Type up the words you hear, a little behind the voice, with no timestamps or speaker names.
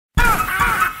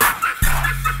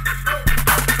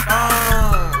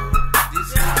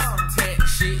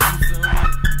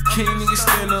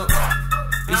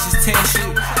tan shit.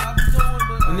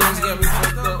 The niggas got me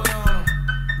fucked up.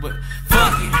 But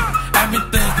fuck it, I've been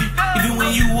thuggin'. Even when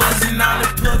you wasn't all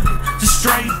in public, just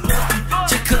straight bucket.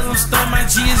 Just cause I'm stunned, my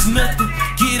G is nothing.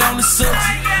 Get on the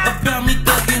subject about me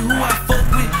thuggin', who I fuck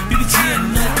with, BBG or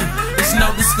nothing. It's no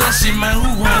discussion, man,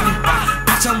 who running?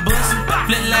 Bitch, I'm bustin',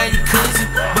 flat like your cousin.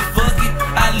 But fuck it,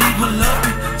 I leave her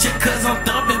loving. Just cause I'm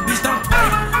thumpin', bitch, don't play.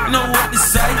 Know what to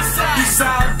say, it's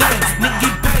all day, nigga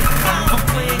get paid for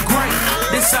playing great.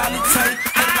 That's all it take,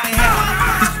 hate like how,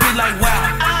 this bitch like wow.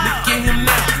 Look at him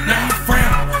now he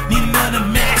frown, need another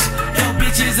match. Yo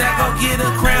bitches, I go get a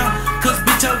crown, cause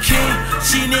bitch I'm king.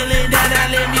 She kneeling down, now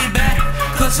let me back,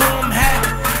 cause who I'm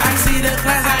happy. I see the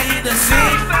class, I hit the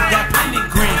scene. Got plenty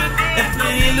green, and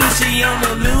plenty loose, she on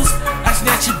the loose. I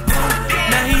snatch your boot,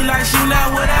 now he like you,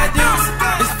 now what I do?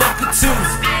 It's fucking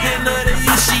tunes, and love to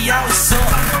you, she always suck,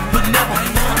 but never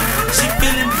fun. She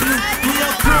feeling blue, we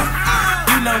your crew.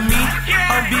 You know me,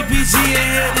 I'm BPG in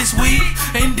here this week,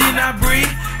 and then I breathe,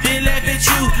 then laugh at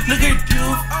you. Look at you,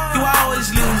 you always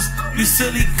lose. You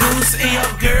silly goose, and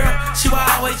your girl, she will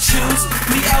always choose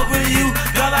me over you.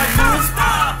 Go like moose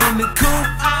in the coop,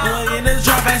 or in the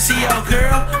drop. I see your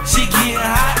girl, she getting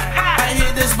hot. I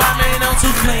hit this bomb, man, I'm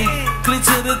too clean, clean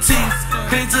to the teeth,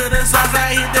 clean to the sauce.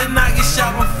 I hit the nugget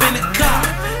shop, I'm finna cop,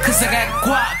 cause I got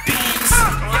guap beans.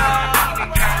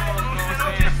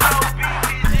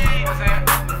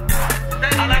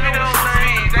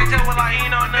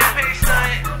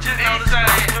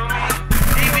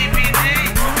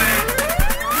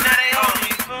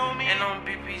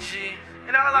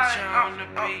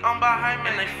 I'm behind me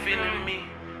and they feeling me.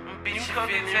 Bitches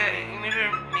feeling me.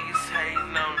 Niggas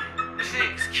hating on me. This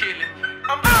niggas killing me.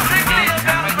 I'm strictly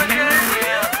about